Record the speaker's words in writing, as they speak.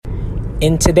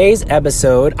In today's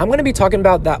episode, I'm going to be talking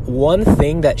about that one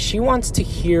thing that she wants to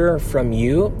hear from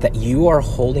you that you are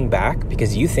holding back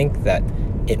because you think that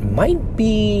it might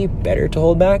be better to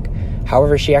hold back.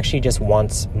 However, she actually just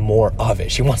wants more of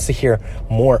it. She wants to hear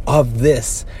more of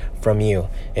this from you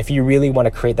if you really want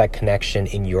to create that connection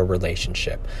in your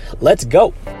relationship. Let's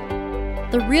go.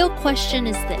 The real question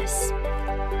is this: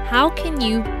 how can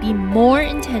you be more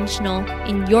intentional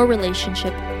in your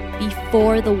relationship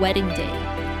before the wedding day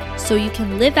so you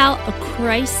can live out a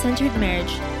Christ-centered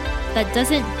marriage that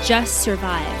doesn't just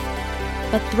survive,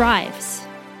 but thrives?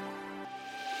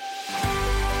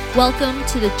 Welcome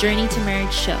to the Journey to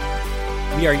Marriage show.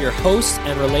 We are your hosts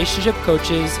and relationship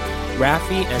coaches,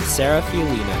 Rafi and Sarah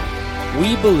Fiolina.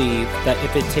 We believe that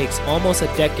if it takes almost a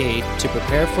decade to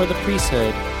prepare for the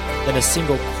priesthood, then a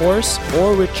single course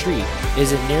or retreat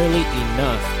isn't nearly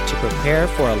enough to prepare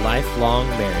for a lifelong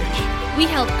marriage. We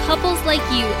help couples like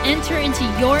you enter into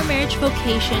your marriage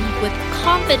vocation with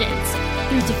confidence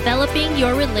through developing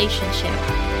your relationship.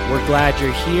 We're glad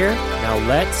you're here. Now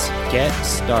let's get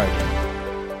started.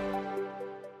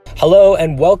 Hello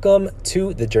and welcome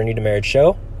to the Journey to Marriage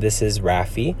show. This is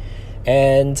Rafi,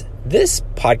 and this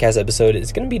podcast episode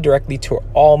is going to be directly to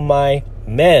all my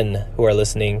men who are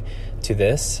listening to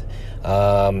this.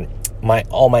 All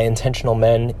my intentional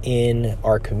men in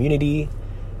our community.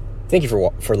 Thank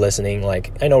you for listening.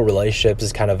 I know relationships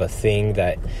is kind of a thing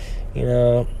that,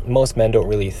 most men don't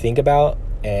really think about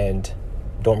and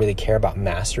don't really care about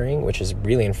mastering, which is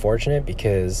really unfortunate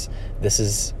because this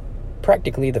is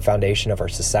practically the foundation of our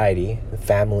society, the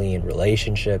family and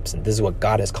relationships, and this is what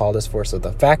God has called us for. So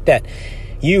the fact that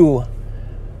you,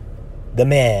 the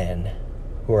man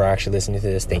who are actually listening to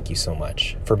this, thank you so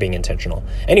much for being intentional.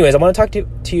 Anyways, I want to talk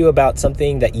to you about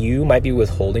something that you might be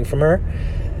withholding from her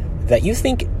that you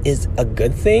think is a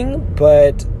good thing,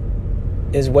 but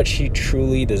is what she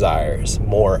truly desires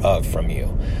more of from you.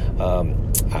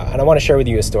 And I want to share with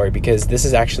you a story because this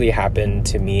has actually happened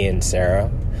to me and Sarah,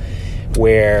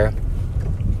 where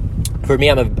for me,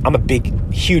 I'm a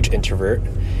big, huge introvert,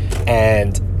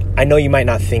 and I know you might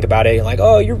not think about it like,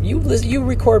 oh, you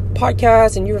record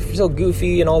podcasts and you're so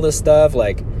goofy and all this stuff.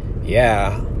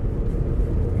 Yeah,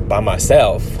 by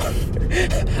myself.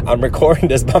 I'm recording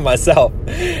this by myself,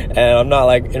 and I'm not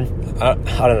I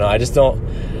don't know. I just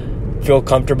don't feel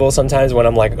comfortable sometimes when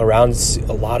I'm around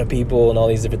a lot of people and all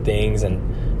these different things,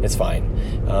 and it's fine.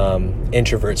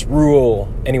 Introverts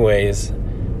rule. Anyways,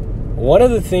 one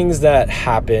of the things that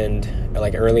happened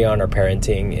early on in our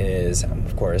parenting is,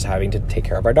 of course, having to take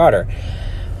care of our daughter.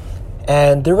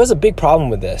 And there was a big problem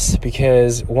with this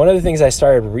because one of the things I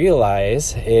started to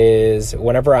realize is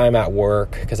whenever I'm at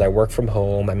work, because I work from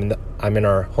home, I'm in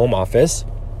our home office.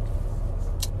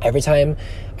 Every time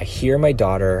I hear my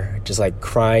daughter just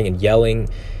crying and yelling,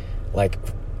 I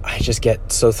just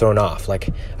get so thrown off. I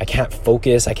can't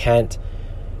focus. I start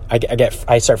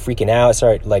freaking out. I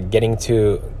start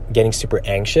getting super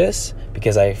anxious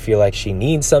because I feel like she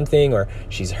needs something or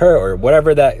she's hurt or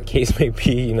whatever that case may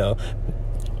be.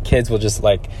 Kids will just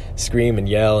scream and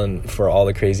yell and for all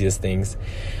the craziest things.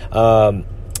 And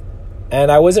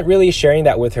I wasn't really sharing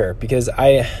that with her because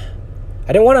I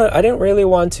didn't really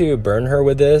want to burn her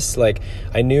with this.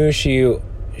 I knew she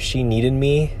needed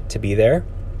me to be there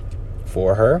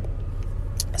for her,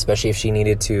 especially if she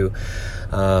needed to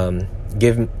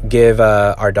give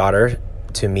our daughter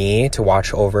to me to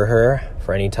watch over her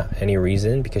for any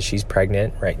reason because she's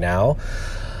pregnant right now.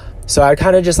 So I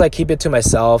kind of just keep it to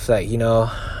myself that,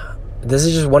 this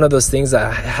is just one of those things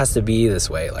that has to be this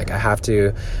way. I have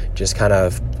to just kind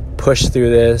of push through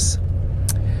this,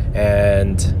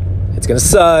 and it's going to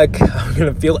suck. I'm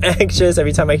going to feel anxious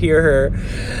every time I hear her.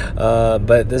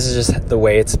 But this is just the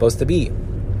way it's supposed to be.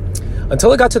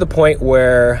 Until it got to the point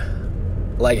where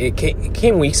it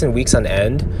came weeks and weeks on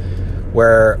end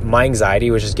where my anxiety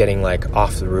was just getting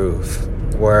off the roof,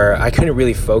 where I couldn't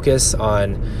really focus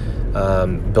on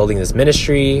building this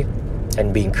ministry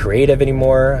and being creative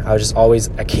anymore. I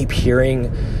keep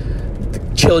hearing the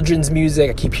children's music.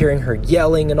 I keep hearing her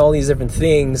yelling and all these different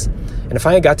things. And I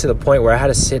finally got to the point where I had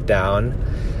to sit down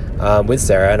with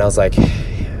Sarah, and I was like,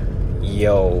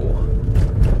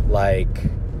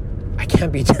 I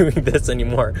can't be doing this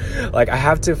anymore. I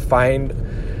have to find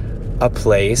a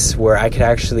place where I could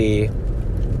actually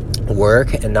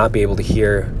work and not be able to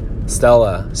hear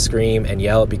Stella scream and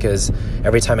yell, because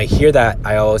every time I hear that,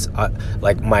 I always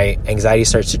my anxiety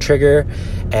starts to trigger,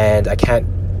 and I can't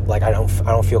I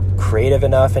don't feel creative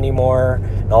enough anymore,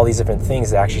 and all these different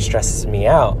things that actually stresses me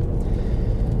out.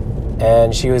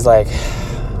 And she was like,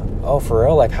 oh, for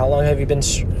real? How long have you been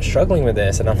struggling with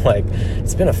this? And I'm like,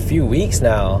 it's been a few weeks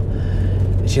now.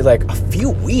 she's like, a few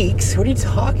weeks? What are you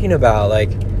talking about?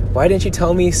 Like, why didn't you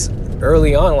tell me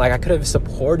early on? Like, I could have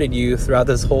supported you throughout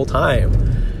this whole time.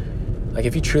 Like,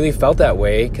 if you truly felt that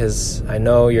way, because I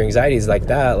know your anxiety is like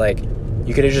that, like,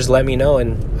 you could have just let me know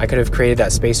and I could have created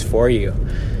that space for you.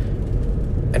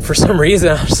 And for some reason,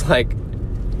 I was like,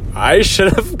 I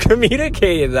should have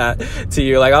communicated that to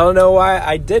you. Like, I don't know why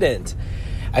I didn't.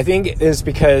 I think it's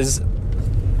because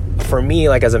for me,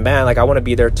 like, as a man, like, I want to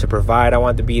be there to provide. I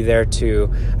want to be there to,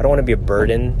 I don't want to be a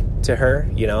burden to her,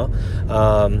 you know?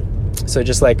 So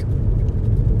just like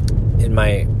in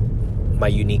my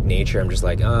unique nature, I'm just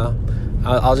like,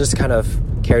 I'll just kind of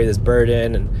carry this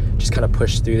burden and just kind of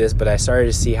push through this. But I started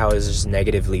to see how it was just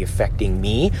negatively affecting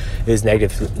me. It was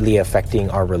negatively affecting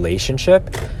our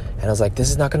relationship. And I was like, this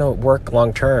is not going to work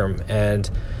long term. And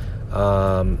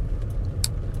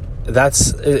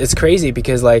it's crazy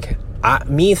because, like,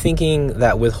 me thinking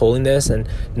that withholding this and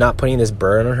not putting this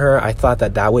burden on her, I thought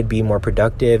that would be more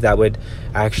productive. That would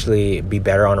actually be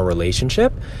better on a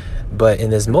relationship. But in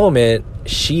this moment,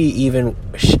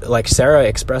 like, Sarah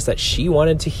expressed that she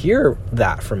wanted to hear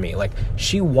that from me. Like,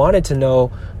 she wanted to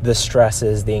know the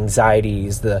stresses, the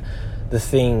anxieties, the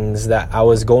things that I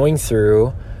was going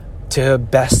through to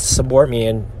best support me.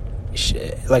 And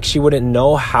she wouldn't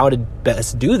know how to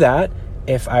best do that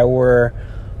if I were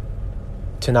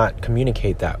to not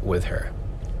communicate that with her.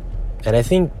 And I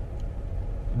think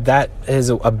that is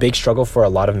a big struggle for a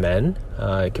lot of men.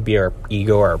 It could be our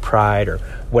ego or our pride or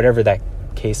whatever that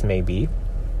case may be.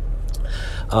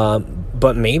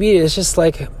 But maybe it's just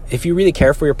like, if you really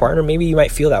care for your partner, maybe you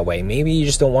might feel that way. Maybe you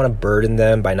just don't want to burden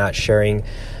them by not sharing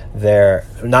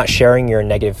your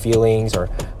negative feelings or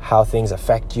how things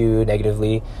affect you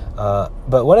negatively.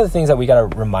 But one of the things that we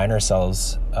got to remind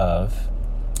ourselves of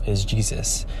is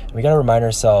Jesus. We got to remind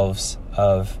ourselves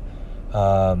of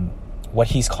what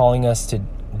he's calling us to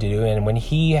do. And when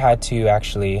he had to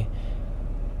actually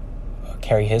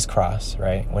carry his cross,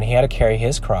 right? When he had to carry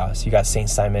his cross, you got Saint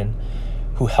Simon,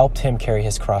 who helped him carry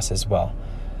his cross as well.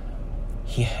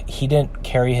 He didn't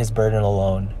carry his burden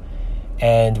alone.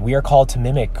 And we are called to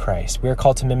mimic Christ. We are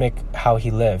called to mimic how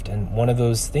he lived. And one of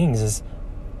those things is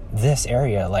this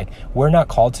area. Like, we're not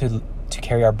called to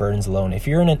carry our burdens alone. If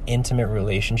you're in an intimate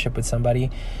relationship with somebody,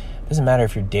 it doesn't matter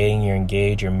if you're dating, you're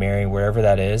engaged, you're married, wherever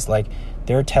that is, like,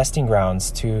 there are testing grounds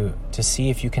to see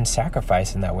if you can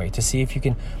sacrifice in that way, to see if you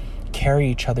can carry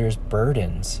each other's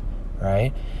burdens,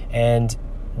 right? And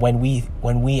when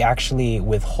we actually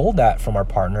withhold that from our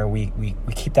partner, we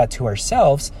keep that to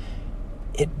ourselves,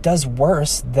 it does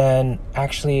worse than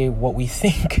actually what we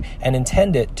think and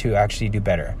intend it to actually do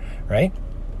better, right?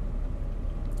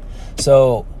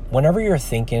 So whenever you're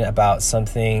thinking about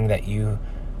something that you,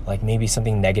 like, maybe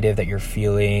something negative that you're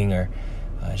feeling, or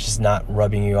it's just not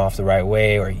rubbing you off the right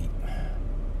way, or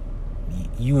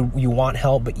you want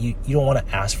help, but you don't want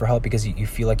to ask for help because you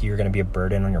feel like you're going to be a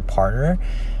burden on your partner,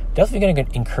 definitely going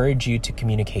to encourage you to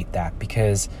communicate that,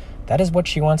 because that is what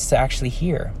she wants to actually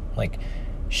hear. Like,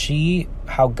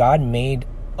 how God made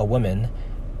a woman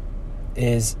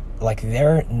is, like,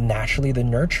 they're naturally the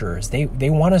nurturers. They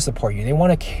want to support you. They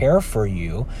want to care for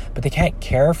you, but they can't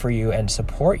care for you and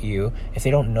support you if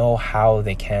they don't know how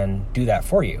they can do that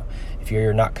for you, if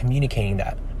you're not communicating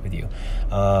that with you.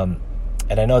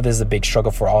 And I know this is a big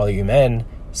struggle for all of you men,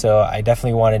 so I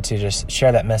definitely wanted to just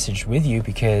share that message with you,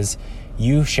 because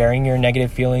you sharing your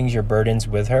negative feelings, your burdens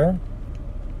with her,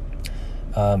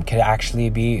 could actually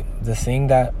be the thing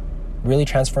that really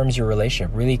transforms your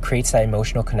relationship, really creates that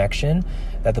emotional connection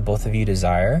that the both of you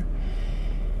desire.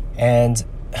 And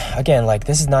again, like,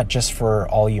 this is not just for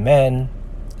all you men,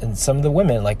 and some of the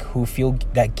women, like, who feel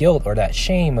that guilt or that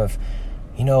shame of,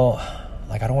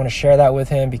 like, I don't want to share that with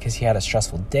him because he had a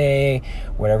stressful day,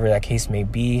 whatever that case may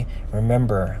be.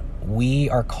 Remember, we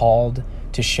are called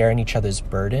to share in each other's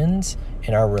burdens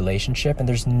in our relationship, and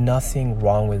there's nothing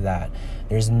wrong with that.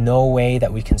 There's no way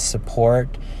that we can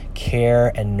support,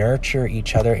 care, and nurture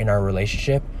each other in our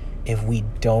relationship if we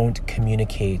don't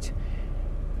communicate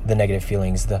the negative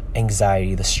feelings, the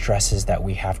anxiety, the stresses that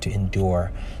we have to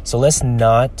endure. So let's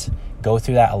not go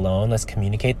through that alone. Let's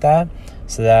communicate that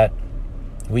so that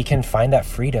we can find that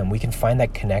freedom. We can find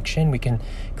that connection. We can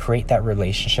create that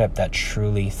relationship that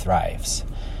truly thrives.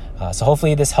 So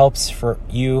hopefully this helps for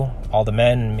you, all the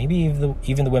men, and maybe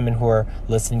even the women who are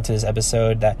listening to this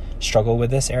episode that struggle with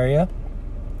this area,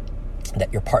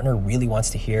 that your partner really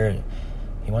wants to hear.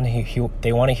 They want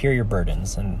to hear your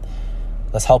burdens, and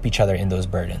let's help each other in those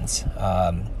burdens.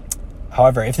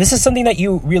 However, if this is something that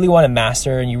you really want to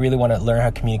master and you really want to learn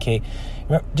how to communicate,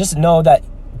 just know that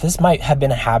this might have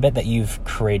been a habit that you've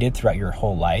created throughout your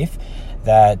whole life,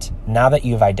 that now that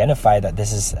you've identified that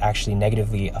this is actually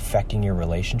negatively affecting your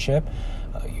relationship,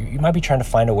 you might be trying to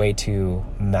find a way to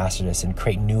master this and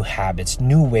create new habits,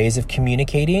 new ways of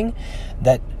communicating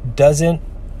that doesn't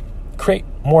create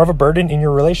more of a burden in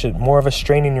your relationship, more of a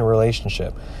strain in your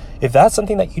relationship. If that's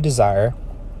something that you desire,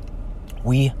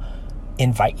 we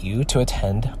invite you to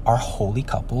attend our Holy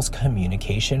Couples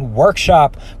Communication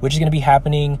Workshop, which is going to be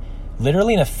happening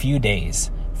literally in a few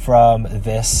days from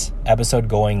this episode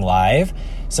going live.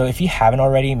 So if you haven't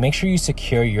already, make sure you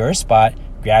secure your spot,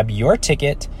 grab your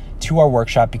ticket to our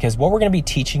workshop, because what we're going to be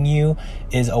teaching you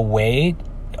is a way,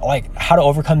 like, how to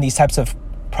overcome these types of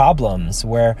problems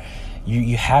where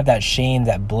you have that shame,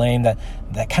 that blame,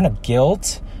 that kind of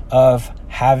guilt of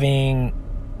having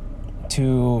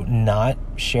to not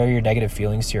share your negative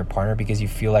feelings to your partner because you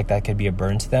feel like that could be a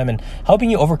burden to them, and helping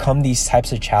you overcome these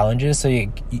types of challenges so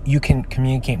you can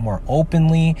communicate more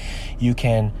openly, you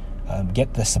can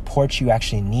get the support you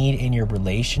actually need in your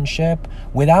relationship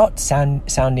without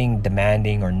sounding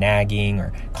demanding or nagging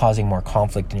or causing more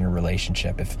conflict in your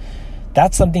relationship. If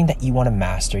that's something that you want to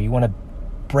master, you want to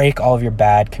break all of your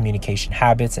bad communication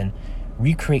habits and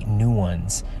recreate new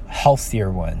ones,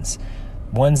 healthier ones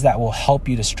that will help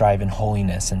you to strive in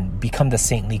holiness and become the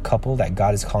saintly couple that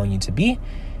God is calling you to be,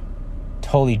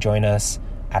 totally join us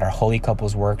at our Holy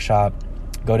Couples Workshop.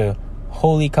 Go to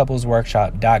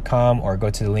holycouplesworkshop.com or go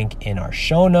to the link in our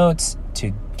show notes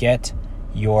to get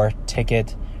your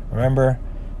ticket. Remember,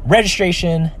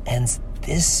 registration ends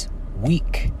this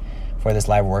week for this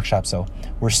live workshop. So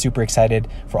we're super excited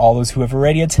for all those who've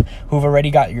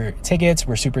already got your tickets.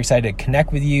 We're super excited to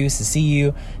connect with you, to see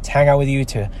you, to hang out with you,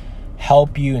 to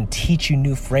help you and teach you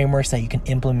new frameworks that you can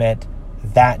implement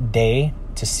that day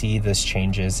to see those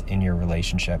changes in your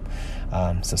relationship.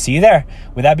 So see you there.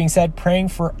 With that being said, praying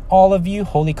for all of you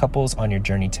holy couples on your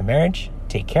journey to marriage.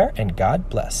 Take care and God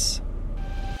bless.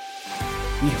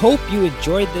 We hope you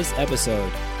enjoyed this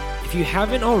episode. If you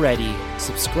haven't already,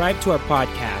 subscribe to our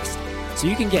podcast so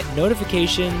you can get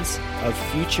notifications of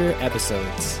future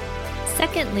episodes.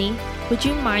 Secondly, would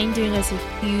you mind doing us a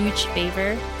huge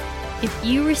favor? If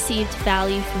you received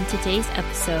value from today's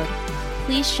episode,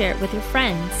 please share it with your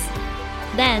friends.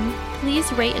 Then, please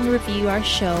rate and review our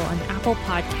show on Apple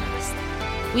Podcasts.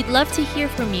 We'd love to hear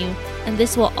from you, and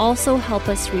this will also help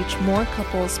us reach more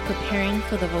couples preparing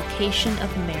for the vocation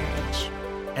of marriage.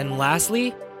 And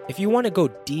lastly, if you want to go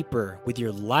deeper with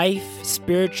your life,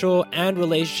 spiritual, and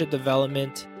relationship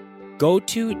development, go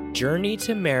to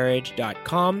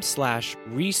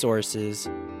journeytomarriage.com/resources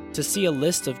to see a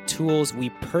list of tools we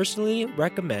personally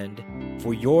recommend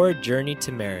for your journey to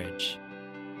marriage.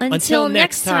 Until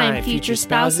next time, future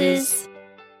spouses.